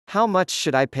How much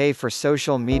should I pay for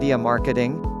social media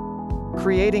marketing?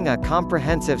 Creating a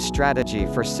comprehensive strategy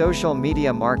for social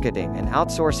media marketing and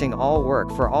outsourcing all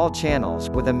work for all channels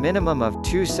with a minimum of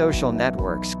 2 social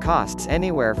networks costs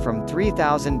anywhere from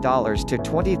 $3,000 to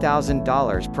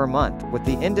 $20,000 per month, with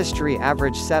the industry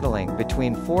average settling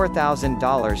between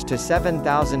 $4,000 to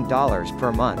 $7,000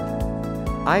 per month.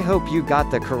 I hope you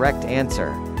got the correct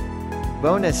answer.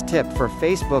 Bonus tip for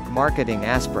Facebook marketing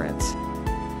aspirants.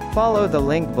 Follow the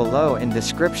link below in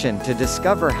description to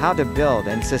discover how to build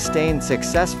and sustain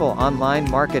successful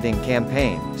online marketing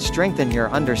campaign, strengthen your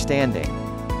understanding.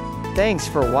 Thanks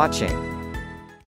for watching.